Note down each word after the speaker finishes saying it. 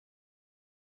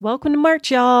Welcome to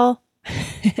March, y'all.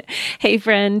 Hey,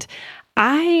 friend.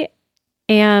 I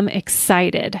am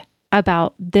excited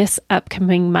about this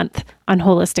upcoming month on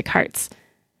Holistic Hearts.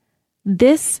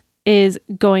 This is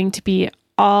going to be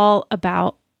all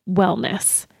about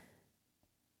wellness.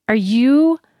 Are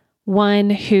you one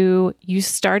who you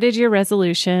started your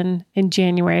resolution in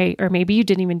January, or maybe you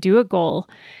didn't even do a goal,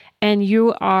 and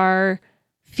you are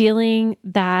feeling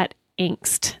that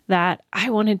angst that I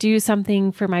want to do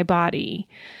something for my body?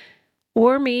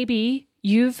 Or maybe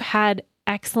you've had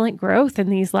excellent growth in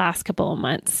these last couple of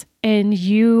months and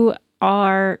you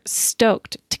are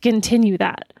stoked to continue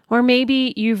that. Or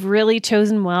maybe you've really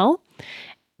chosen well,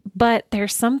 but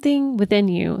there's something within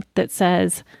you that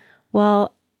says,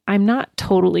 well, I'm not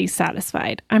totally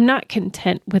satisfied. I'm not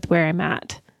content with where I'm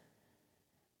at.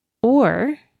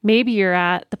 Or maybe you're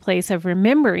at the place of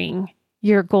remembering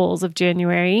your goals of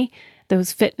January,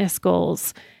 those fitness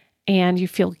goals, and you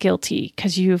feel guilty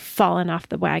because you've fallen off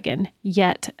the wagon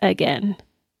yet again.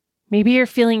 Maybe you're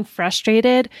feeling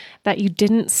frustrated that you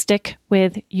didn't stick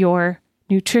with your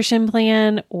nutrition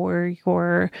plan or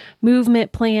your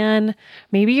movement plan.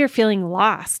 Maybe you're feeling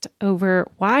lost over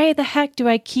why the heck do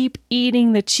I keep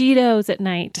eating the Cheetos at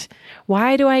night?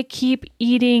 Why do I keep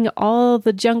eating all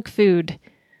the junk food?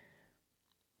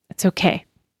 It's okay.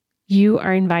 You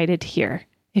are invited here.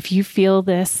 If you feel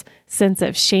this sense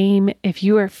of shame, if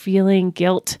you are feeling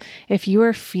guilt, if you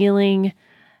are feeling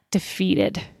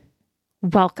defeated,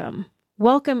 welcome.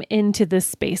 Welcome into this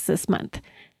space this month.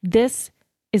 This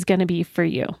is going to be for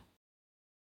you.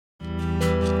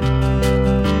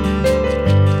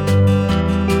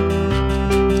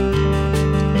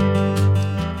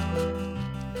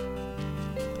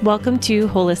 Welcome to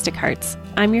Holistic Hearts.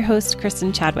 I'm your host,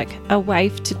 Kristen Chadwick, a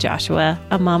wife to Joshua,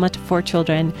 a mama to 4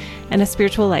 children, and a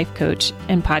spiritual life coach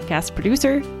and podcast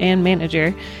producer and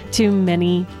manager to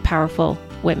many powerful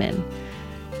women.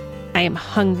 I am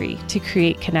hungry to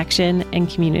create connection and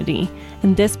community,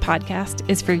 and this podcast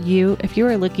is for you if you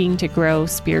are looking to grow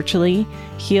spiritually,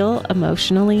 heal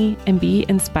emotionally, and be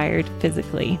inspired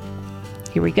physically.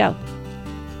 Here we go.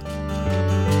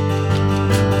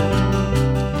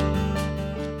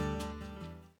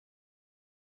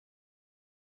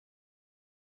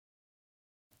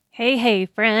 Hey,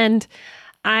 friend.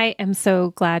 I am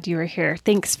so glad you are here.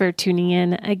 Thanks for tuning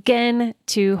in again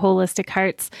to Holistic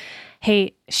Hearts.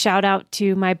 Hey, shout out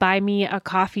to my Buy Me a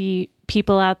Coffee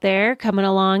people out there coming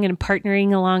along and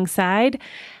partnering alongside.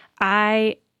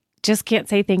 I just can't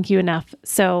say thank you enough.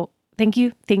 So thank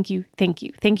you. Thank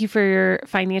you for your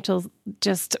financial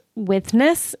just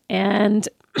witness. And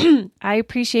I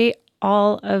appreciate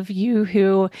all of you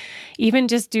who even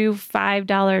just do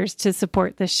 $5 to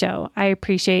support this show. I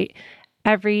appreciate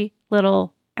every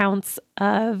little ounce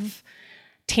of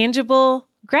tangible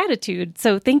gratitude.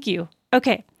 So thank you.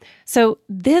 Okay. So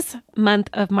this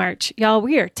month of March, y'all,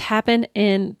 we are tapping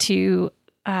into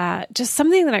just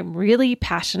something that I'm really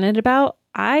passionate about.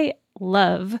 I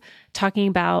love talking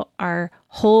about our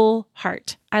whole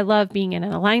heart. I love being in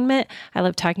an alignment. I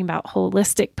love talking about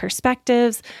holistic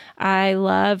perspectives. I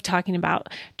love talking about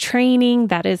training.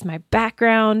 That is my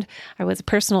background. I was a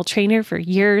personal trainer for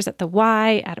years at the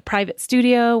Y at a private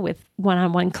studio with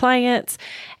one-on-one clients.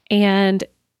 And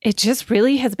it just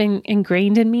really has been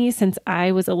ingrained in me since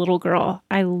I was a little girl.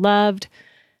 I loved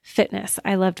fitness.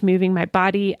 I loved moving my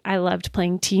body. I loved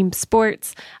playing team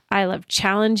sports. I loved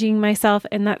challenging myself,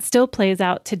 and that still plays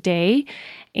out today.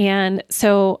 And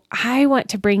so I want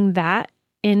to bring that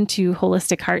into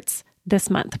Holistic Hearts this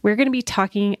month. We're going to be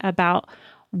talking about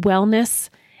wellness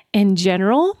in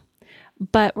general,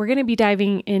 but we're going to be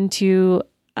diving into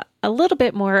a little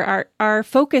bit more. Our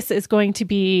focus is going to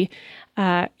be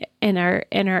and our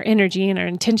energy and our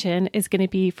intention is going to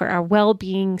be for our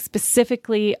well-being,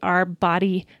 specifically our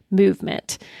body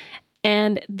movement.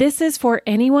 And this is for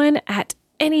anyone at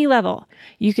any level.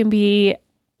 You can be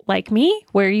like me,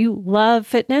 where you love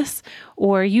fitness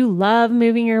or you love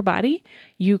moving your body.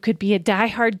 You could be a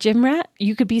diehard gym rat.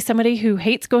 You could be somebody who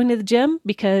hates going to the gym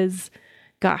because,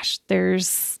 gosh,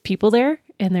 there's people there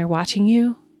and they're watching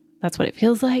you. That's what it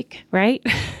feels like, right?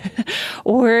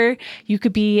 Or you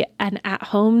could be an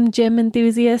at-home gym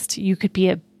enthusiast. You could be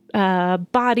a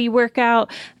body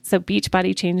workout. So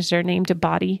Beachbody changed their name to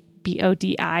Body,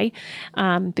 BODI,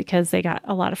 because they got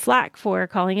a lot of flack for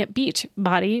calling it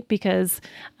Beachbody because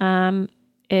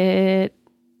it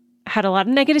had a lot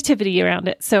of negativity around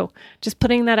it. So just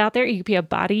putting that out there, you could be a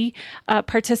body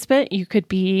participant. You could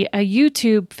be a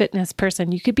YouTube fitness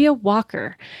person. You could be a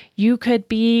walker. You could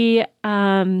be,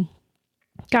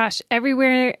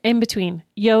 everywhere in between.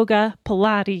 Yoga,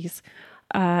 Pilates,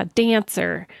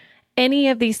 dancer, any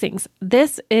of these things.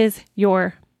 This is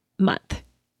your month.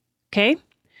 Okay.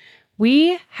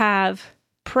 We have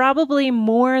probably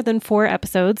more than 4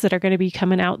 episodes that are going to be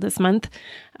coming out this month.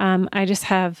 I just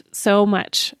have so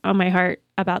much on my heart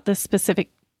about this specific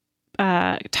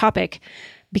topic,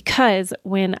 because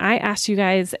when I asked you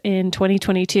guys in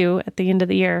 2022 at the end of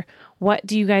the year, what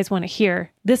do you guys want to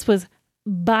hear? This was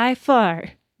by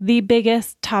far the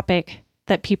biggest topic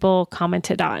that people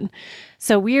commented on.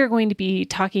 So we are going to be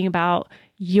talking about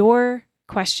your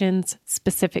questions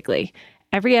specifically.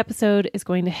 Every episode is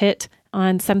going to hit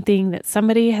on something that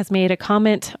somebody has made a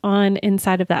comment on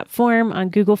inside of that form on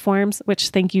Google Forms, which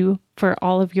thank you for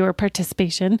all of your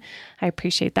participation. I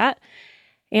appreciate that.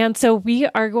 And so we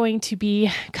are going to be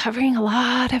covering a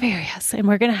lot of areas, and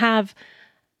we're going to have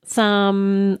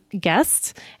some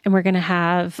guests, and we're going to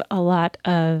have a lot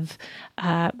of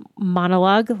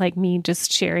monologue, like me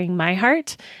just sharing my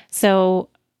heart. So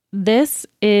this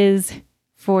is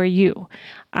for you.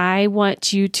 I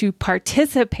want you to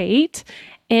participate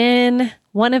in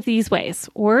one of these ways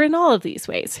or in all of these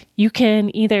ways. You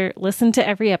can either listen to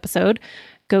every episode,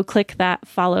 go click that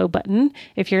follow button.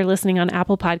 If you're listening on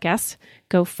Apple Podcasts,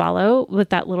 go follow with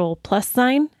that little plus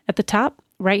sign at the top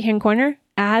right-hand corner,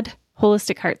 add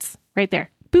Holistic Hearts right there.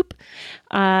 Boop.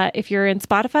 If you're in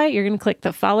Spotify, you're going to click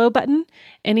the follow button.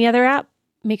 Any other app,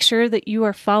 make sure that you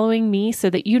are following me so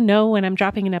that you know when I'm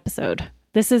dropping an episode.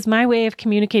 This is my way of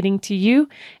communicating to you.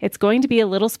 It's going to be a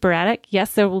little sporadic.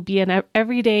 Yes, there will be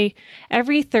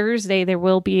every Thursday, there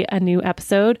will be a new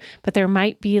episode, but there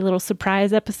might be little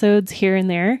surprise episodes here and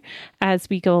there as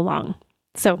we go along.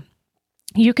 So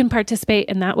you can participate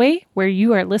in that way where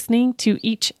you are listening to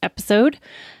each episode.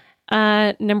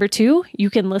 Number 2, you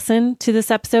can listen to this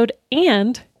episode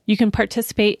and you can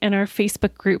participate in our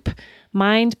Facebook group,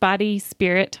 Mind, Body,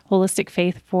 Spirit, Holistic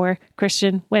Faith for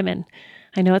Christian Women.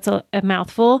 I know it's a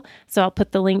mouthful, so I'll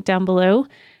put the link down below.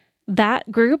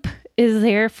 That group is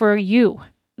there for you.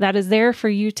 That is there for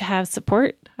you to have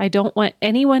support. I don't want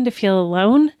anyone to feel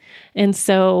alone. And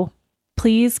so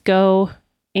please go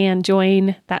and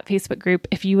join that Facebook group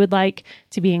if you would like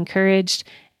to be encouraged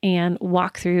and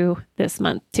walk through this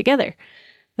month together.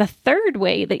 The third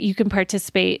way that you can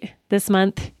participate this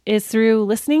month is through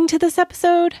listening to this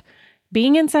episode,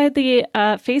 being inside the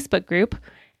Facebook group,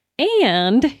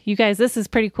 and you guys, this is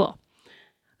pretty cool.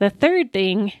 The third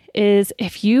thing is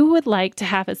if you would like to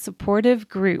have a supportive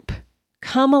group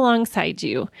come alongside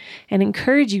you and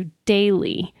encourage you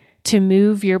daily to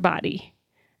move your body.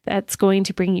 That's going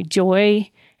to bring you joy.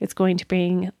 It's going to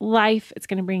bring life. It's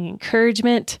going to bring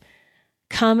encouragement.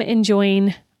 Come and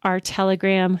join our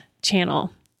Telegram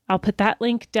channel. I'll put that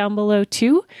link down below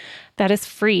too. That is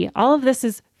free. All of this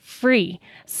is free.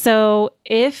 So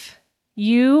if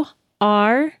you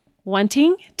are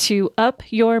wanting to up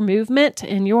your movement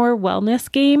and your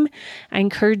wellness game, I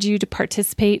encourage you to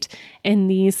participate in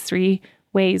these 3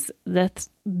 ways this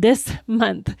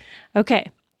month. Okay.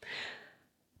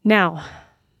 Now,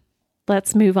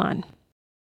 let's move on.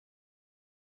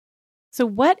 So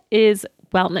what is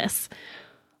wellness?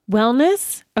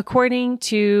 Wellness, according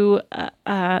to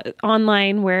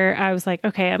online, where I was like,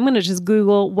 okay, I'm going to just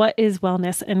Google what is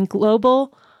wellness, and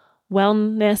Global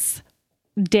Wellness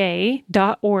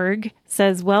Day.org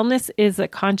says wellness is a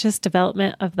conscious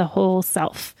development of the whole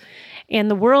self.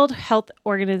 And the World Health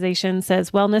Organization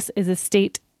says wellness is a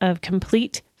state of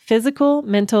complete physical,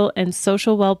 mental, and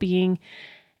social well-being,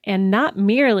 and not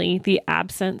merely the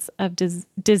absence of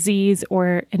disease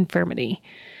or infirmity.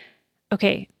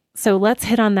 Okay, so let's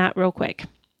hit on that real quick.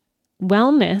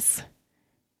 Wellness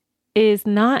is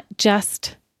not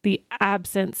just the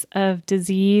absence of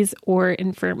disease or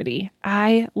infirmity.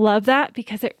 I love that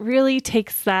because it really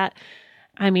takes that,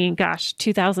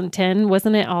 2010,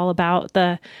 wasn't it all about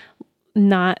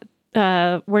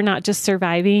we're not just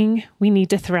surviving, we need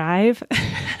to thrive.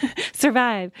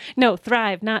 Thrive,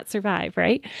 not survive,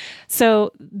 right?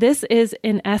 So this is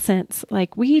in essence,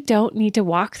 like we don't need to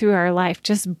walk through our life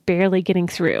just barely getting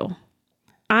through.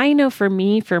 I know for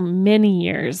me, for many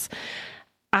years,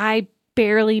 I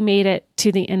barely made it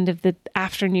to the end of the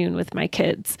afternoon with my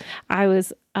kids. I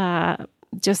was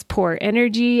just poor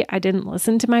energy. I didn't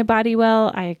listen to my body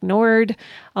well. I ignored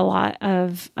a lot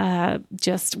of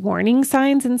just warning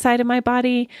signs inside of my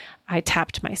body. I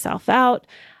tapped myself out.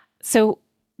 So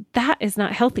that is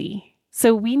not healthy.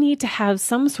 So we need to have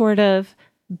some sort of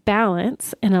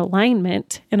balance and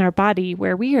alignment in our body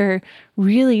where we are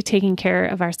really taking care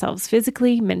of ourselves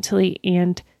physically, mentally,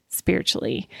 and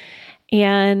spiritually.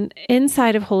 And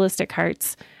inside of Holistic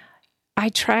Hearts, I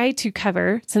try to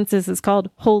cover, since this is called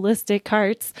Holistic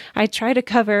Hearts, I try to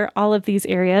cover all of these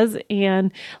areas.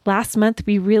 And last month,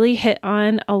 we really hit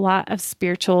on a lot of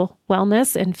spiritual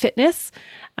wellness and fitness.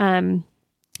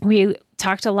 We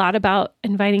talked a lot about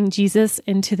inviting Jesus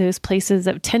into those places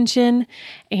of tension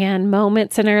and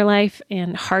moments in our life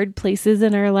and hard places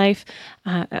in our life.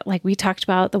 Like we talked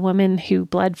about the woman who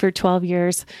bled for 12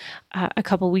 years a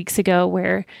couple weeks ago,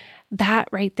 where that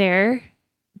right there,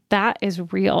 that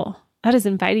is real. That is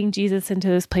inviting Jesus into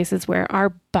those places where our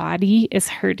body is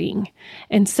hurting.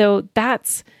 And so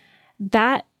that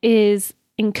is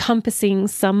encompassing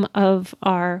some of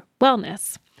our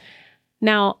wellness.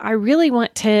 Now, I really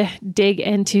want to dig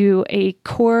into a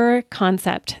core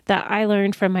concept that I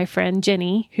learned from my friend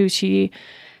Jenny, who she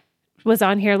was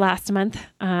on here last month,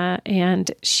 and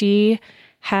she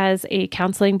has a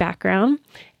counseling background.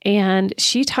 And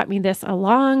she taught me this a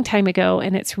long time ago,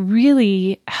 and it's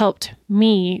really helped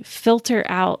me filter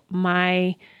out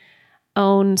my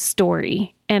own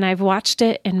story. And I've watched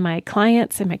it in my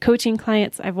clients and my coaching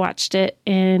clients. I've watched it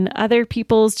in other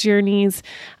people's journeys,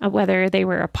 whether they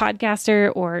were a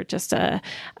podcaster or just a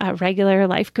regular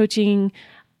life coaching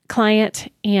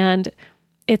client. And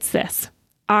it's this: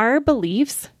 our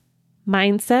beliefs,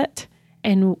 mindset,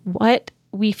 and what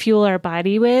we fuel our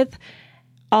body with,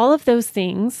 all of those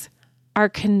things are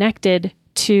connected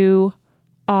to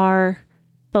our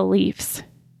beliefs.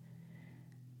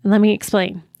 Let me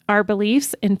explain. Our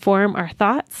beliefs inform our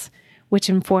thoughts, which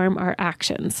inform our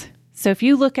actions. So if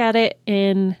you look at it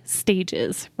in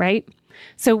stages, right?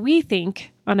 So we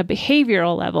think on a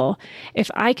behavioral level, if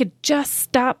I could just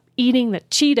stop eating the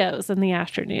Cheetos in the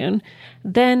afternoon,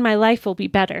 then my life will be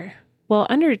better. Well,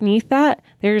 underneath that,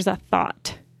 there's a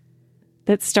thought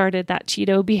that started that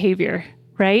Cheeto behavior,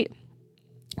 right?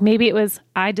 Maybe it was,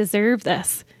 I deserve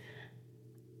this.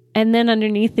 And then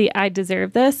underneath the I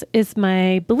deserve this is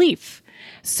my belief.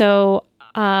 So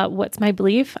what's my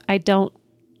belief?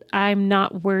 I'm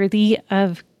not worthy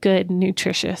of good,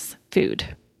 nutritious food.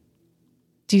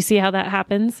 Do you see how that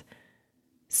happens?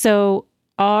 So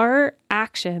our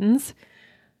actions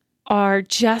are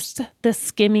just the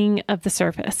skimming of the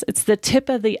surface. It's the tip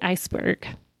of the iceberg.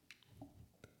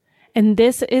 And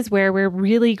this is where we're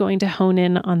really going to hone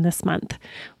in on this month.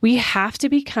 We have to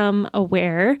become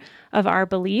aware of our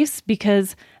beliefs,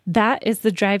 because that is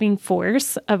the driving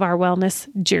force of our wellness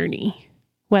journey,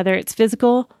 whether it's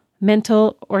physical,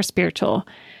 mental, or spiritual.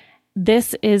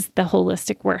 This is the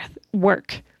holistic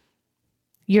work.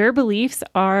 Your beliefs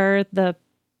are the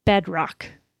bedrock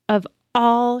of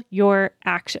all your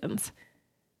actions.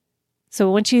 So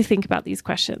I want you to think about these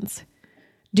questions.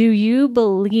 Do you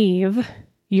believe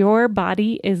your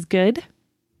body is good?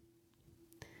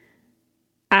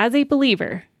 As a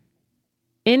believer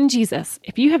in Jesus,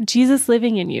 if you have Jesus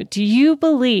living in you, do you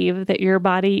believe that your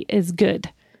body is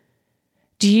good?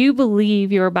 Do you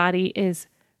believe your body is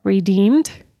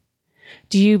redeemed?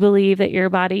 Do you believe that your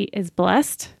body is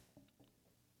blessed?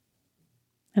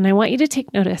 And I want you to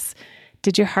take notice.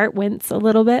 Did your heart wince a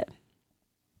little bit?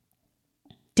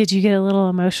 Did you get a little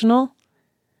emotional?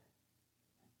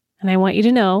 And I want you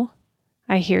to know,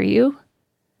 I hear you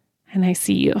and I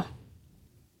see you.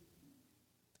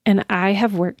 And I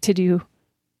have work to do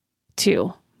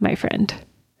too, my friend.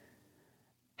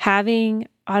 Having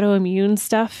autoimmune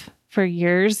stuff for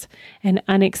years and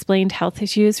unexplained health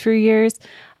issues for years,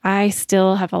 I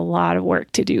still have a lot of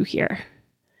work to do here.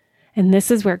 And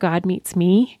this is where God meets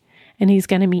me, and He's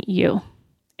going to meet you.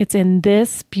 It's in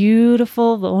this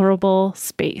beautiful, vulnerable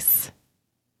space.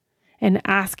 And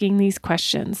asking these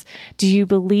questions. Do you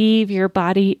believe your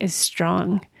body is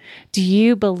strong? Do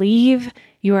you believe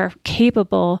you are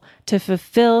capable to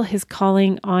fulfill His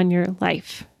calling on your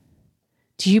life?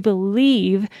 Do you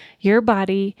believe your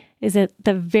body is at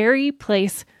the very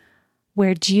place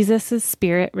where Jesus'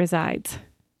 Spirit resides?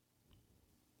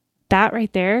 That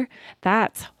right there,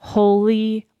 that's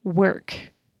holy work.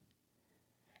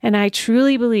 And I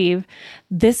truly believe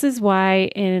this is why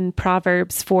in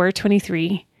Proverbs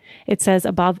 4:23, it says,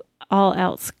 above all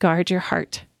else, guard your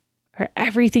heart, for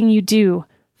everything you do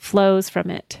flows from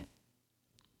it.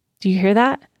 Do you hear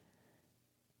that?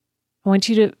 I want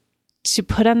you to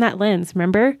put on that lens.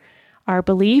 Remember, our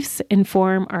beliefs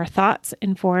inform our thoughts,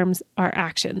 informs our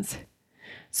actions.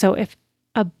 So if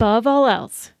above all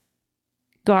else,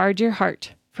 guard your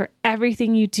heart, for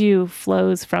everything you do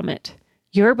flows from it.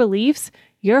 Your beliefs,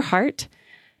 your heart,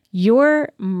 your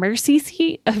mercy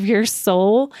seat of your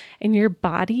soul and your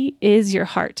body is your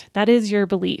heart. That is your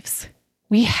beliefs.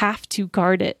 We have to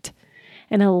guard it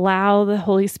and allow the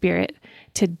Holy Spirit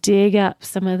to dig up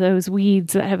some of those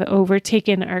weeds that have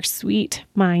overtaken our sweet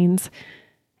minds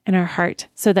in our heart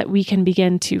so that we can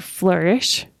begin to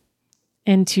flourish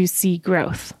and to see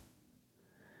growth.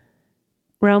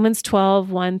 Romans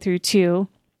 12:1-2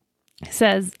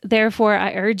 says, "Therefore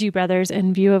I urge you, brothers,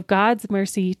 in view of God's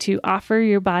mercy, to offer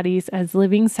your bodies as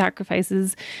living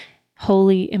sacrifices,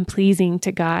 holy and pleasing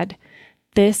to God.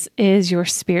 This is your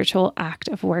spiritual act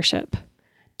of worship.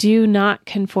 Do not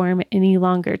conform any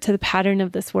longer to the pattern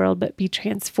of this world, but be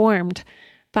transformed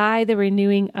by the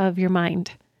renewing of your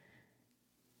mind."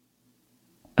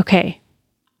 Okay,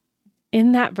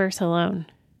 in that verse alone,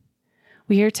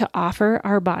 we are to offer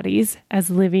our bodies as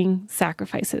living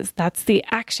sacrifices. That's the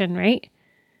action, right?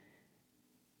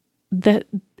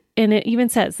 And it even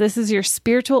says, this is your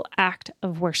spiritual act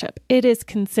of worship. It is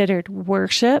considered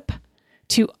worship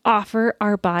to offer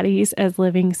our bodies as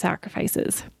living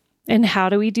sacrifices. And how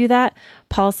do we do that?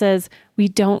 Paul says, we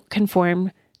don't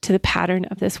conform to the pattern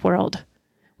of this world.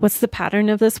 What's the pattern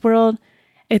of this world?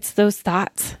 It's those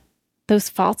thoughts, those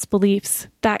false beliefs,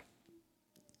 that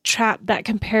trap, that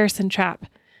comparison trap,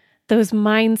 those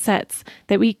mindsets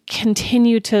that we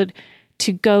continue to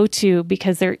go to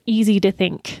because they're easy to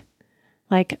think.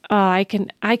 Like, oh, I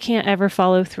can't ever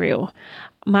follow through.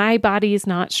 My body is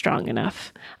not strong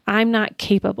enough. I'm not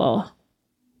capable.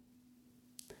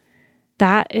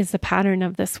 That is the pattern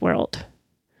of this world.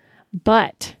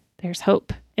 But there's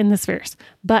hope in this verse.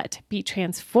 But be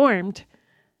transformed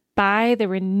by the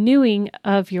renewing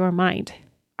of your mind.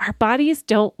 Our bodies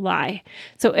don't lie.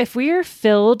 So if we are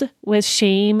filled with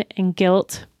shame and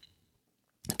guilt,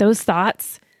 those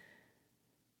thoughts,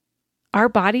 our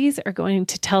bodies are going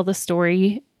to tell the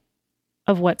story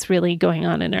of what's really going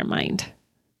on in our mind.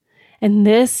 And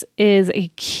this is a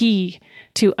key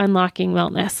to unlocking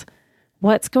wellness.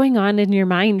 What's going on in your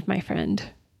mind, my friend?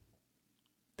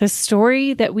 The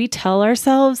story that we tell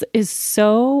ourselves is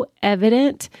so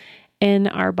evident in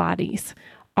our bodies.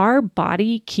 Our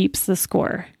body keeps the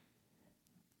score.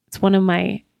 It's one of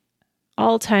my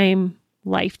all-time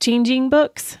life-changing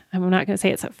books. I'm not going to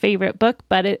say it's a favorite book,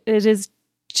 but it is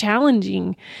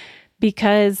challenging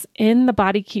because in the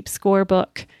Body Keeps Score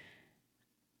book,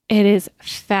 it is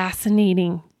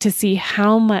fascinating to see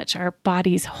how much our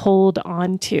bodies hold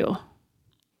on to.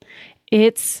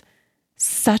 It's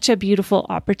such a beautiful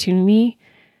opportunity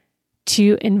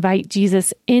to invite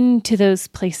Jesus into those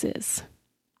places.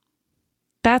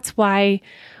 That's why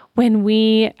when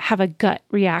we have a gut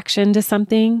reaction to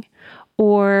something,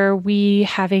 or we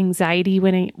have anxiety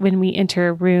when we enter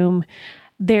a room,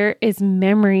 there is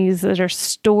memories that are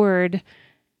stored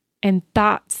and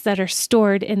thoughts that are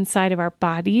stored inside of our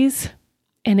bodies,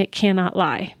 and it cannot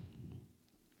lie.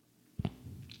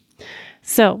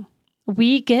 So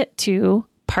we get to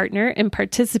partner and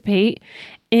participate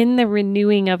in the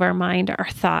renewing of our mind, our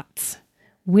thoughts,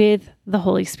 with the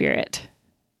Holy Spirit.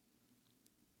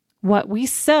 What we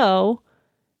sow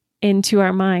into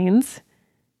our minds,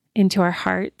 into our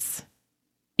hearts,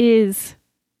 is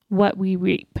what we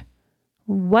reap.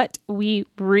 What we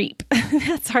reap.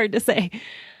 That's hard to say.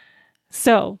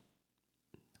 So,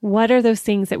 what are those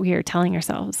things that we are telling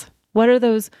ourselves? What are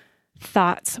those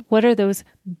thoughts? What are those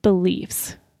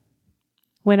beliefs?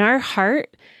 When our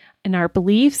heart and our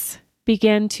beliefs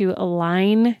begin to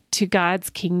align to God's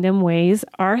kingdom ways,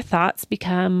 our thoughts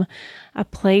become a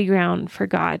playground for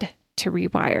God to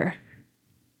rewire.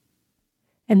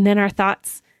 And then our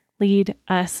thoughts lead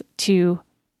us to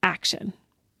action.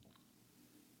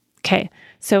 Okay,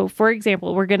 so for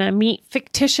example, we're going to meet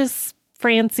fictitious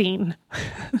Francine.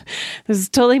 This is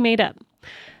totally made up.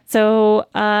 So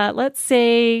let's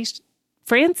say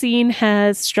Francine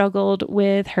has struggled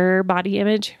with her body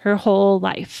image her whole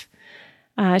life.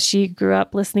 She grew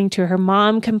up listening to her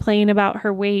mom complain about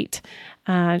her weight.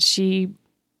 Maybe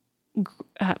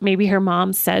her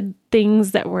mom said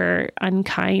things that were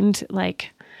unkind,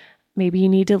 like maybe you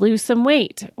need to lose some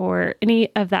weight or any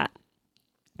of that.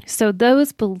 So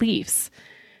those beliefs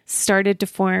started to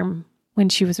form when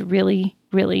she was really,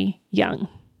 really young.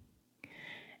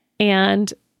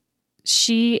 And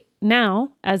she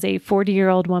now, as a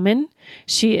 40-year-old woman,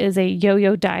 she is a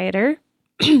yo-yo dieter.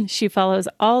 She follows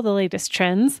all the latest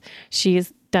trends.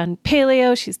 She's done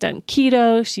paleo, she's done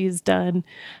keto, she's done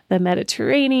the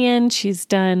Mediterranean, she's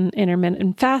done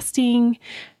intermittent fasting.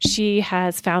 She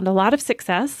has found a lot of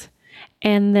success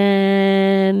and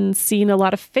then seen a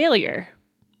lot of failure,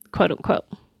 quote unquote.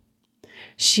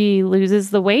 She loses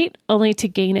the weight only to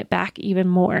gain it back even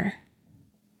more.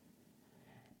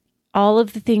 All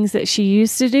of the things that she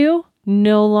used to do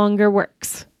no longer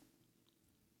works.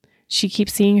 She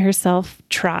keeps seeing herself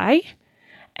try,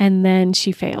 and then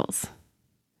she fails.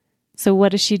 So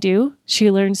what does she do?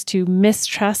 She learns to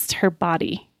mistrust her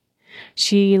body.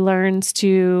 She learns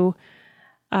to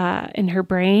in her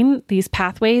brain these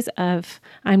pathways of,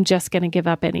 I'm just going to give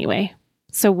up anyway.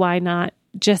 So why not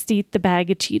just eat the bag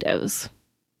of Cheetos?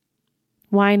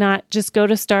 Why not just go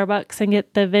to Starbucks and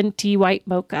get the venti white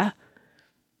mocha?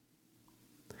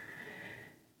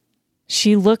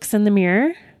 She looks in the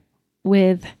mirror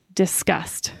with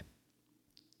disgust.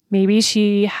 Maybe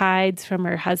she hides from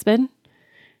her husband.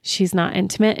 She's not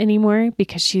intimate anymore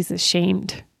because she's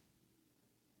ashamed.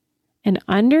 And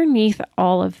underneath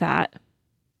all of that,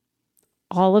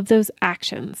 all of those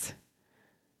actions,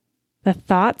 the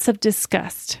thoughts of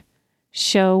disgust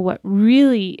show what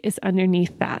really is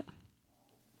underneath that.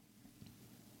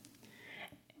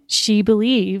 She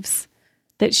believes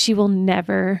that she will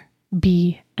never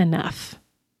be enough.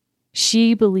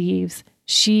 She believes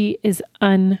she is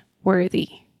unworthy.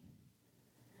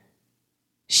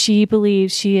 She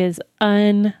believes she is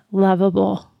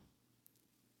unlovable.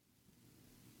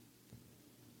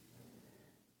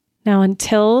 Now,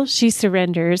 until she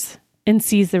surrenders and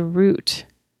sees the root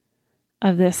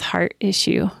of this heart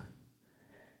issue,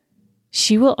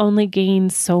 she will only gain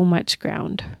so much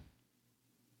ground.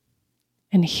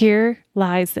 And here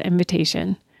lies the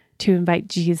invitation to invite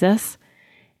Jesus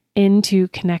into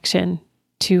connection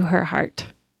to her heart.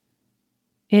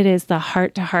 It is the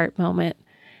heart-to-heart moment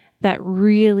that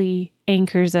really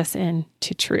anchors us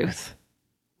into truth.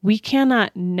 We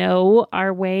cannot know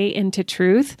our way into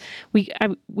truth.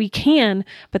 We can,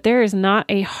 but there is not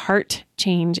a heart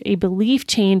change, a belief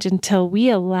change until we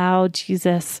allow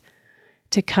Jesus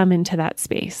to come into that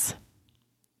space.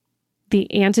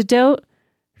 The antidote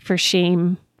for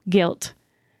shame, guilt,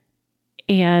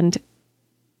 and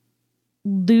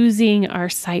losing our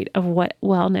sight of what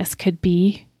wellness could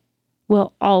be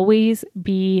will always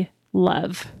be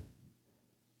love.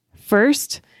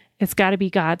 First, it's got to be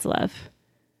God's love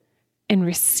and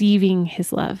receiving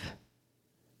his love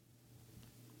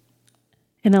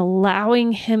and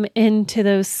allowing him into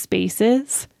those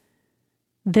spaces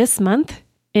this month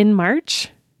in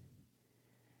March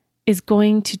is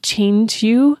going to change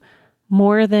you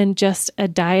more than just a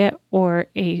diet or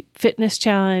a fitness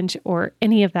challenge or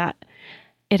any of that.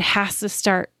 It has to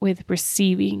start with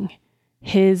receiving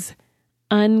his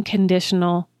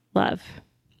unconditional love.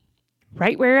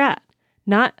 Right where you're at.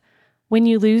 Not when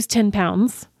you lose 10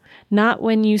 pounds, not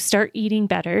when you start eating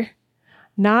better,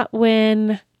 not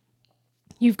when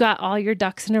you've got all your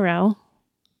ducks in a row,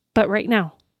 but right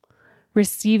now.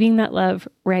 Receiving that love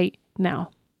right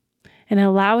now. And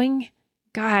allowing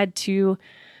God to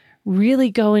really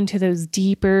go into those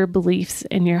deeper beliefs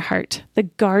in your heart. The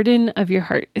garden of your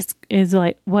heart is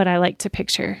like what I like to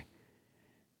picture.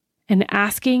 And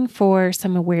asking for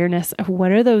some awareness of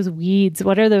what are those weeds,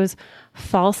 what are those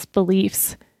false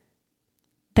beliefs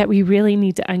that we really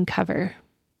need to uncover?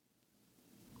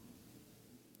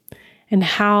 And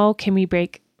how can we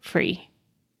break free?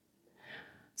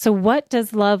 So what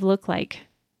does love look like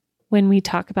when we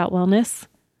talk about wellness?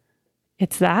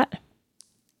 It's that.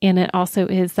 And it also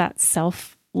is that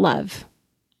self-love,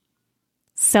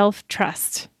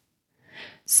 self-trust.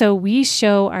 So we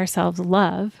show ourselves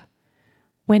love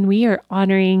when we are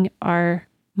honoring our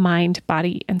mind,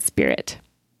 body, and spirit.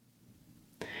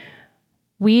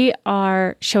 We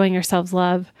are showing ourselves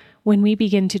love when we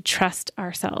begin to trust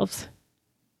ourselves.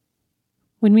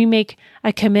 When we make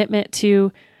a commitment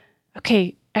to,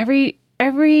 okay, every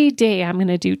day I'm going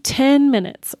to do 10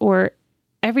 minutes, or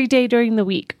every day during the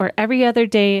week, or every other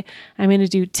day I'm going to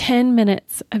do 10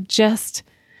 minutes of just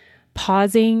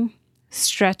pausing,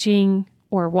 stretching,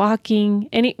 or walking,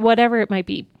 whatever it might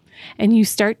be. And you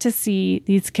start to see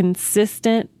these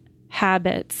consistent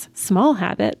habits, small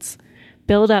habits,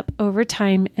 build up over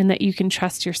time, and that you can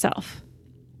trust yourself.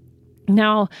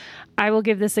 Now, I will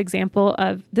give this example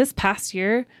of this past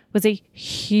year was a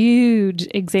huge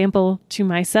example to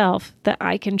myself that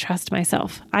I can trust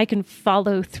myself. I can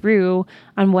follow through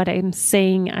on what I'm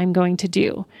saying I'm going to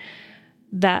do.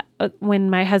 That when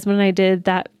my husband and I did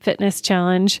that fitness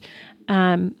challenge,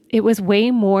 it was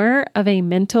way more of a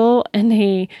mental and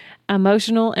a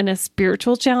emotional and a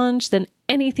spiritual challenge than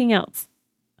anything else,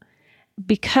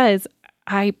 because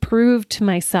I proved to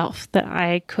myself that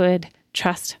I could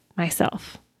trust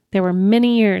myself. There were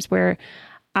many years where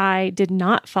I did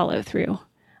not follow through.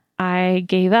 I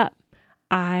gave up.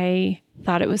 I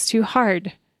thought it was too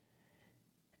hard.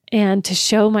 And to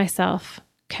show myself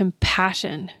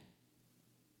compassion.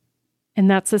 And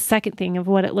that's the second thing of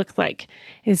what it looks like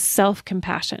is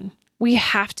self-compassion. We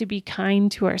have to be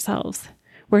kind to ourselves.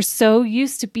 We're so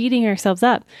used to beating ourselves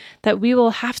up that we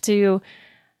will have to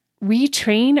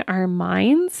retrain our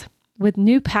minds with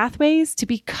new pathways to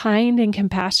be kind and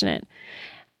compassionate.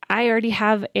 I already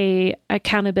have an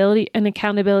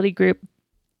accountability group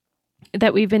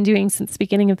that we've been doing since the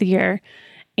beginning of the year.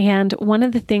 And one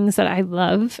of the things that I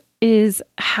love is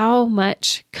how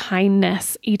much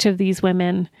kindness each of these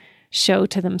women show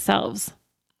to themselves.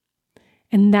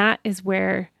 And that is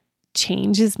where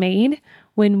change is made,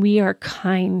 when we are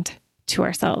kind to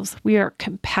ourselves. We are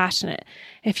compassionate.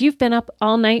 If you've been up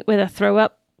all night with a throw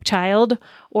up child,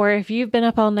 or if you've been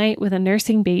up all night with a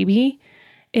nursing baby,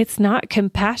 it's not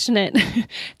compassionate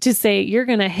to say you're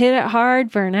going to hit it hard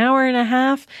for an hour and a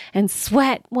half and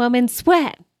sweat, woman,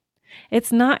 sweat.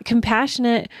 It's not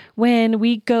compassionate when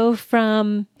we go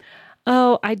from,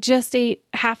 oh, I just ate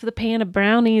half the pan of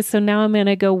brownies, so now I'm going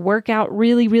to go work out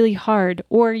really, really hard.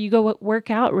 Or you go work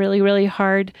out really, really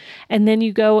hard, and then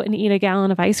you go and eat a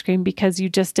gallon of ice cream because you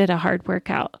just did a hard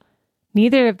workout.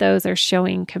 Neither of those are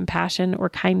showing compassion or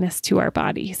kindness to our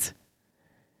bodies.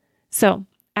 So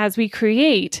as we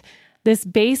create this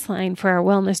baseline for our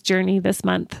wellness journey this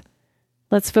month,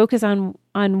 let's focus on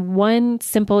one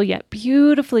simple yet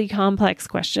beautifully complex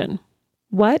question.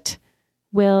 What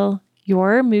will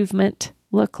your movement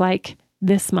look like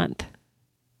this month?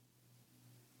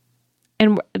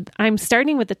 And I'm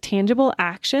starting with a tangible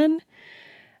action,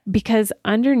 because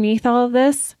underneath all of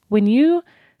this, when you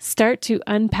start to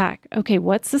unpack, okay,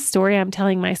 what's the story I'm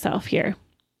telling myself here?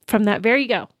 From that very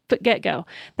get-go,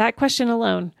 that question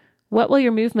alone, what will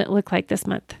your movement look like this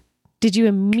month? Did you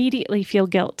immediately feel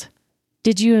guilt?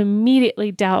 Did you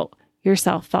immediately doubt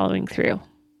yourself following through?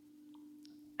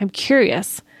 I'm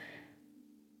curious,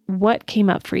 what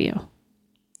came up for you?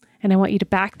 And I want you to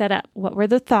back that up. What were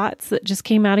the thoughts that just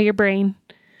came out of your brain?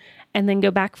 And then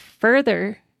go back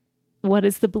further. What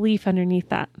is the belief underneath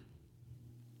that?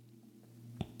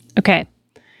 Okay,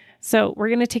 so we're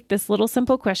going to take this little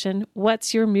simple question.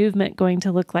 What's your movement going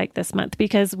to look like this month?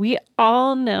 Because we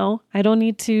all know, I don't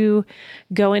need to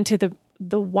go into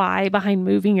the why behind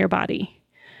moving your body,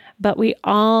 but we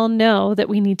all know that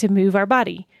we need to move our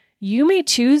body. You may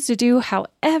choose to do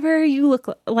however you look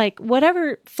like,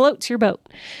 whatever floats your boat.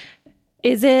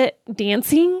 Is it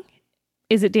dancing?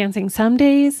 Is it dancing some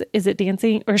days? Is it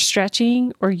dancing or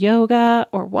stretching or yoga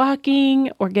or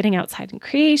walking or getting outside in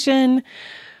creation,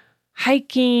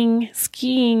 hiking,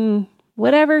 skiing,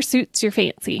 whatever suits your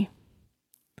fancy?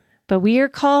 But we are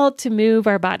called to move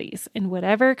our bodies in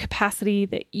whatever capacity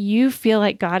that you feel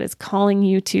like God is calling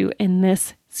you to in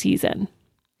this season.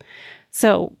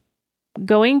 So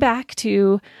going back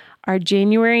to our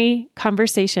January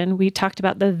conversation, we talked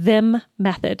about the VIM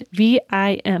method,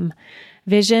 VIM,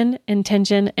 vision,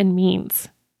 intention, and means.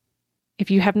 If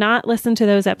you have not listened to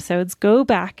those episodes, go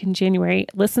back in January,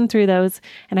 listen through those,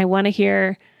 and I want to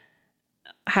hear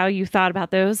how you thought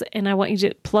about those. And I want you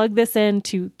to plug this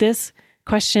into this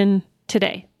question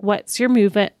today. What's your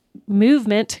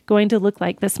movement going to look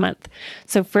like this month?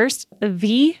 So first, the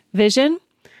V, vision.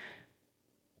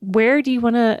 Where do you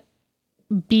want to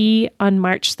be on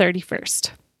March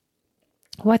 31st?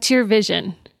 What's your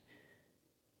vision?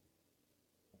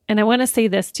 And I want to say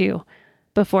this too,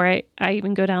 before I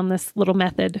even go down this little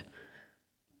method.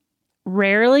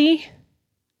 Rarely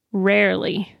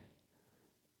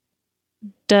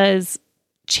does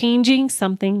changing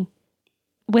something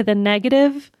with a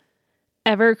negative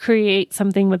ever create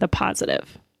something with a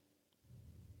positive.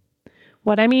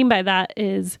 What I mean by that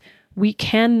is we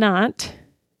cannot,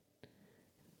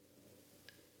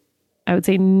 I would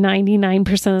say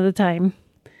 99% of the time,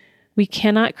 we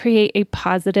cannot create a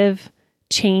positive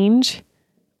change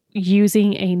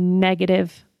using a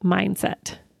negative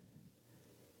mindset.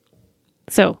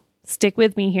 So stick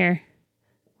with me here,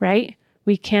 right?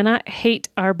 We cannot hate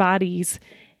our bodies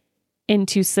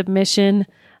into submission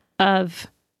of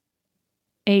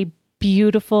a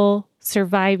beautiful,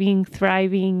 surviving,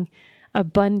 thriving,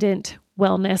 abundant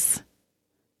wellness,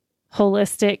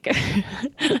 holistic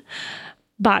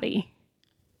body.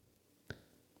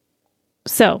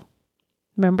 So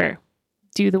remember,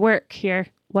 do the work here.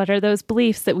 What are those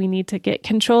beliefs that we need to get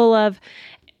control of?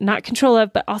 Not control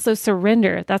of, but also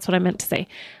surrender. That's what I meant to say.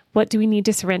 What do we need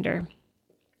to surrender?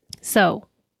 So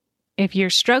if you're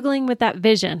struggling with that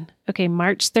vision, okay,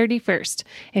 March 31st,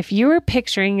 if you were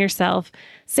picturing yourself,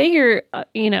 say you're,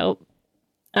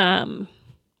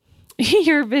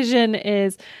 your vision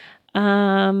is,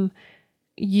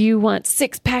 you want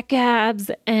 6-pack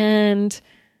abs, and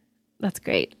that's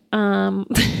great. And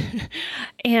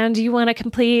you want to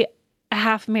complete a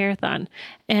half marathon,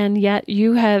 and yet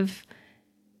you have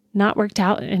not worked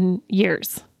out in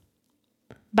years.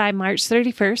 By March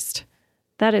 31st,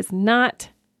 that is not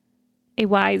a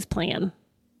wise plan.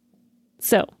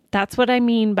 So that's what I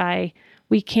mean by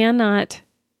we cannot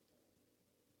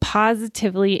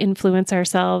positively influence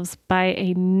ourselves by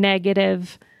a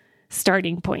negative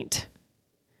starting point.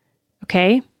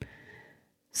 Okay?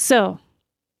 So,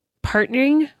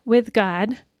 partnering with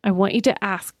God, I want you to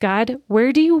ask God,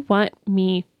 where do you want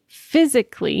me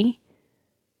physically,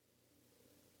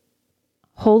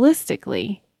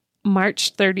 holistically,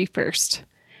 March 31st?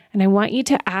 And I want you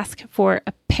to ask for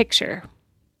a picture.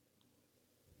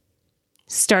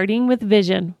 Starting with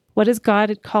vision. What is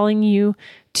God calling you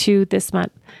to this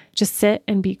month? Just sit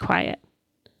and be quiet.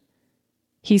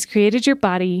 He's created your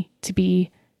body to be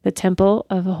the temple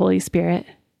of the Holy Spirit.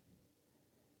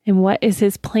 And what is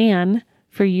his plan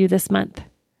for you this month?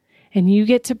 And you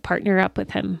get to partner up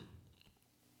with him.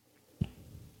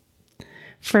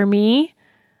 For me,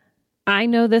 I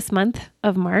know this month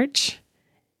of March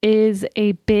is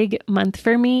a big month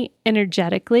for me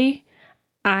energetically.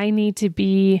 I need to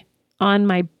be on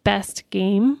my best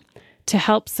game to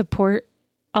help support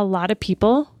a lot of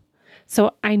people.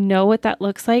 So I know what that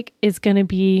looks like is going to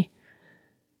be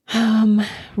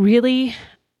really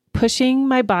pushing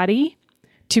my body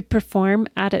to perform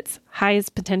at its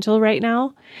highest potential right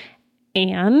now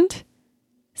and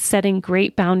setting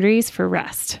great boundaries for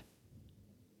rest.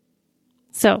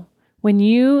 So when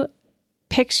you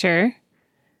picture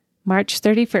March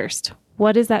 31st,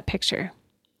 what is that picture?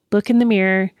 Look in the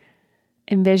mirror,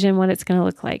 envision what it's going to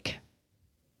look like.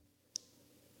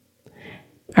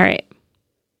 All right.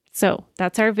 So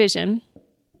that's our vision.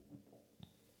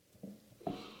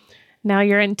 Now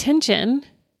your intention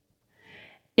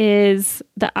is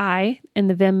the I in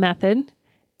the VIM method.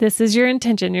 This is your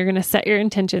intention. You're going to set your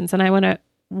intentions. And I want to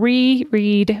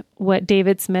reread what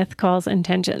David Smith calls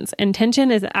intentions.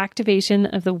 Intention is activation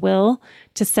of the will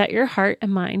to set your heart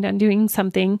and mind on doing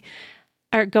something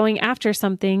or going after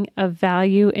something of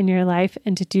value in your life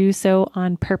and to do so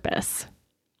on purpose.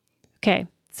 Okay,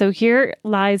 so here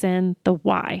lies in the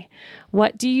why.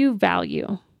 What do you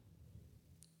value?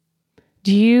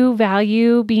 Do you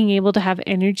value being able to have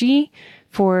energy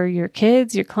for your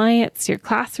kids, your clients, your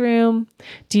classroom?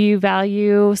 Do you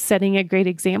value setting a great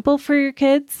example for your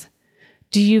kids?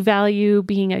 Do you value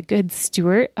being a good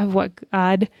steward of what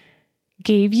God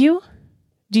gave you?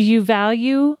 Do you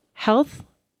value health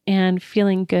and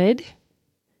feeling good?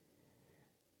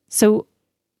 So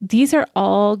these are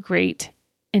all great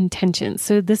intentions.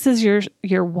 So this is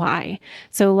your why.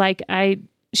 So like I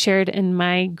shared in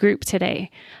my group today,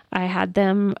 I had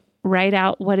them write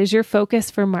out what is your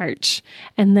focus for March.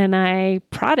 And then I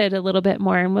prodded a little bit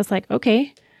more and was like,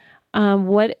 okay,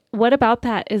 what about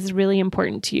that is really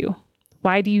important to you?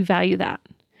 Why do you value that?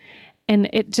 And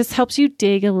it just helps you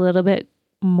dig a little bit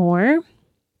more.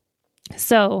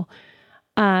 So,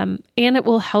 and it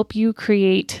will help you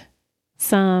create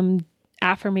some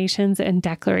affirmations and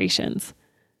declarations.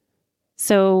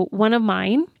 So one of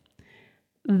mine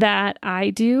that I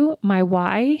do, my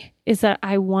why, is that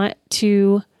I want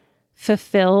to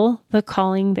fulfill the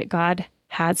calling that God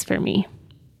has for me.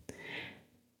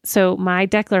 So my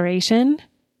declaration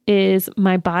is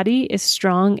my body is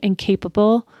strong and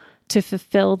capable to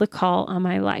fulfill the call on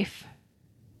my life.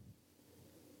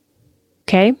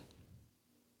 Okay?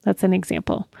 That's an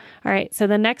example. All right. So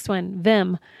the next one,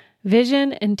 VIM,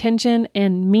 vision, intention,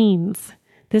 and means.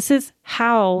 This is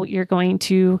how you're going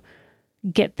to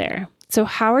get there. So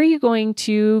how are you going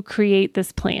to create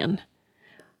this plan?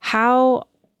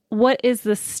 What is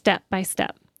the step by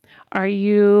step? Are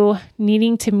you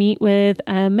needing to meet with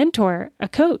a mentor, a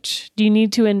coach? Do you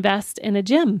need to invest in a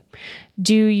gym?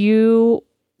 Do you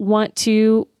want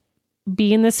to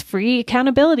be in this free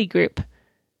accountability group?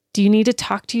 Do you need to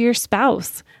talk to your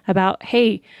spouse about,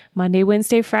 hey, Monday,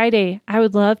 Wednesday, Friday, I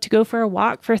would love to go for a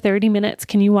walk for 30 minutes.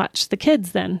 Can you watch the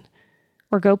kids then?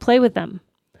 Or go play with them?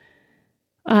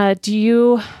 Do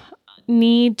you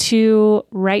need to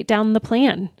write down the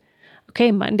plan?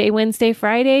 Okay, Monday, Wednesday,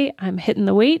 Friday, I'm hitting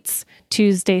the weights.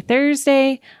 Tuesday,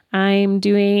 Thursday, I'm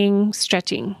doing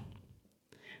stretching.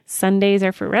 Sundays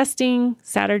are for resting.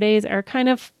 Saturdays are kind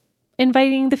of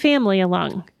inviting the family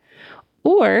along.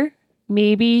 Or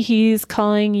maybe he's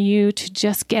calling you to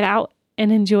just get out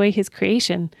and enjoy his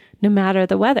creation, no matter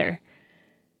the weather.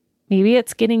 Maybe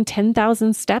it's getting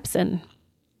 10,000 steps in.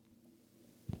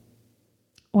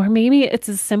 Or maybe it's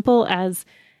as simple as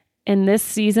in this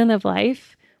season of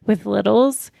life with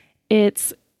littles,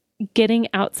 it's getting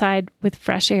outside with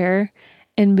fresh air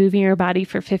and moving your body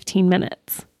for 15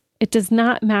 minutes. It does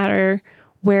not matter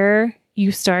where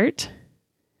you start.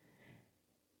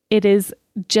 It is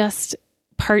just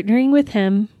partnering with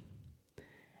him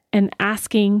and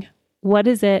asking, what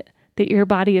is it that your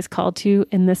body is called to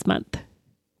in this month?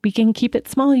 We can keep it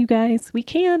small, you guys. We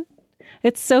can.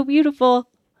 It's so beautiful.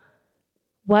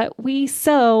 What we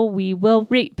sow, we will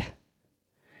reap.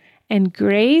 And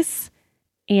grace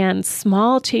and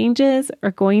small changes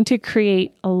are going to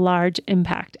create a large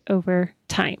impact over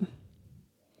time.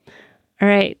 All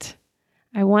right.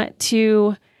 I want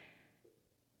to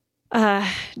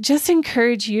just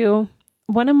encourage you.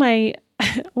 One of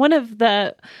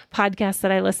the podcasts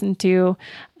that I listened to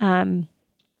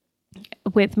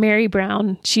with Mary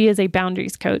Brown, she is a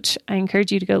boundaries coach. I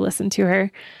encourage you to go listen to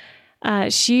her.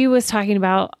 She was talking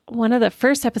about one of the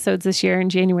first episodes this year in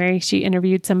January. She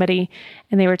interviewed somebody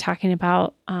and they were talking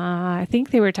about, I think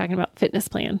they were talking about fitness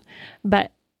plan,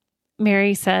 but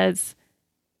Mary says,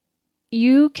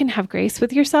 you can have grace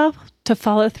with yourself to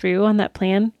follow through on that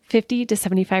plan 50 to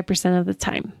 75% of the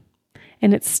time.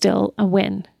 And it's still a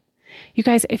win. You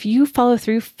guys, if you follow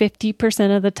through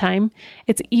 50% of the time,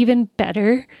 it's even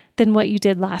better than what you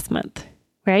did last month,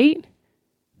 right?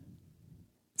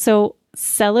 So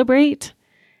celebrate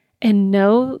and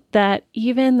know that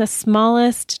even the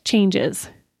smallest changes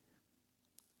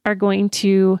are going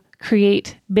to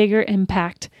create bigger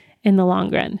impact in the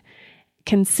long run.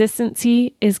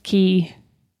 Consistency is key.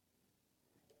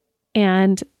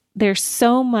 And there's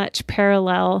so much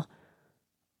parallel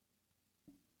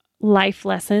life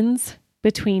lessons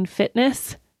between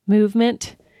fitness,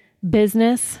 movement,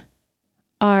 business,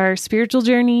 our spiritual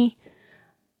journey,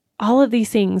 all of these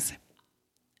things.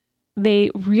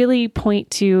 They really point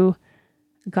to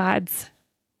God's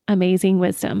amazing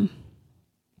wisdom.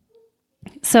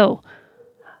 So,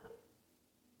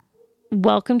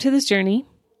 welcome to this journey.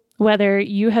 Whether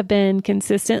you have been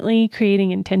consistently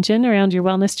creating intention around your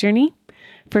wellness journey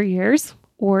for years,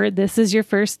 or this is your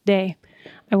first day,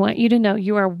 I want you to know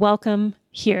you are welcome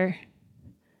here.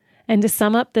 And to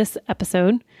sum up this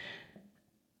episode,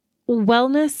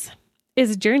 wellness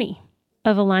is a journey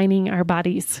of aligning our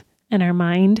bodies and our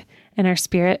mind and our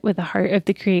spirit with the heart of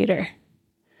the Creator.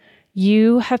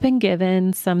 You have been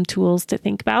given some tools to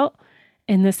think about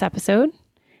in this episode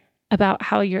about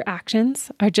how your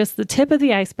actions are just the tip of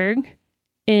the iceberg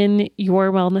in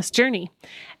your wellness journey.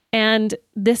 And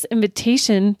this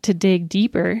invitation to dig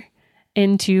deeper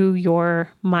into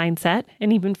your mindset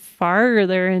and even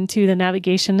farther into the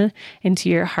navigation into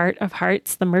your heart of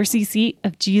hearts, the mercy seat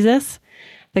of Jesus,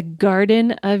 the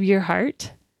garden of your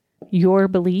heart, your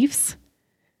beliefs,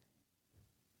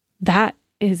 that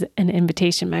is an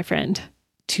invitation, my friend,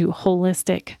 to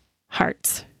holistic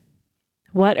hearts.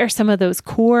 What are some of those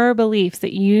core beliefs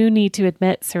that you need to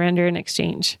admit, surrender, and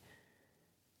exchange?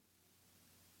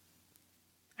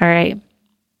 All right.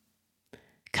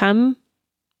 Come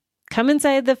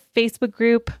inside the Facebook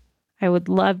group. I would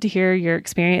love to hear your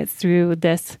experience through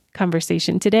this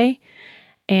conversation today.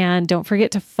 And don't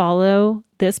forget to follow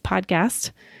this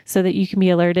podcast so that you can be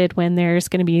alerted when there's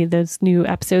going to be those new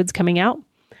episodes coming out.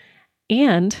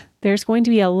 And there's going to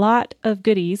be a lot of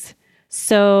goodies.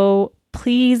 So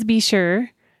please be sure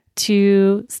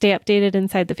to stay updated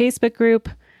inside the Facebook group,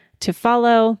 to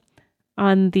follow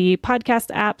on the podcast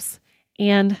apps,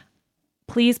 and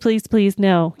please, please, please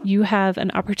know you have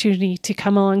an opportunity to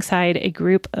come alongside a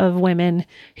group of women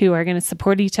who are going to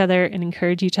support each other and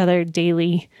encourage each other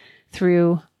daily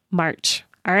through March.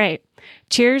 All right.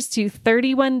 Cheers to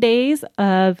 31 days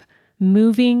of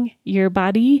moving your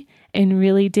body and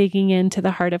really digging into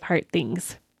the heart of heart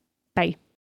things. Bye.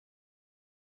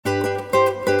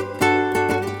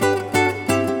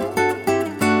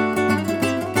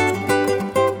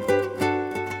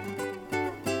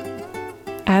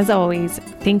 As always,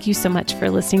 thank you so much for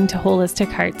listening to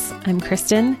Holistic Hearts. I'm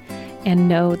Kristen, and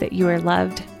know that you are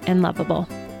loved and lovable.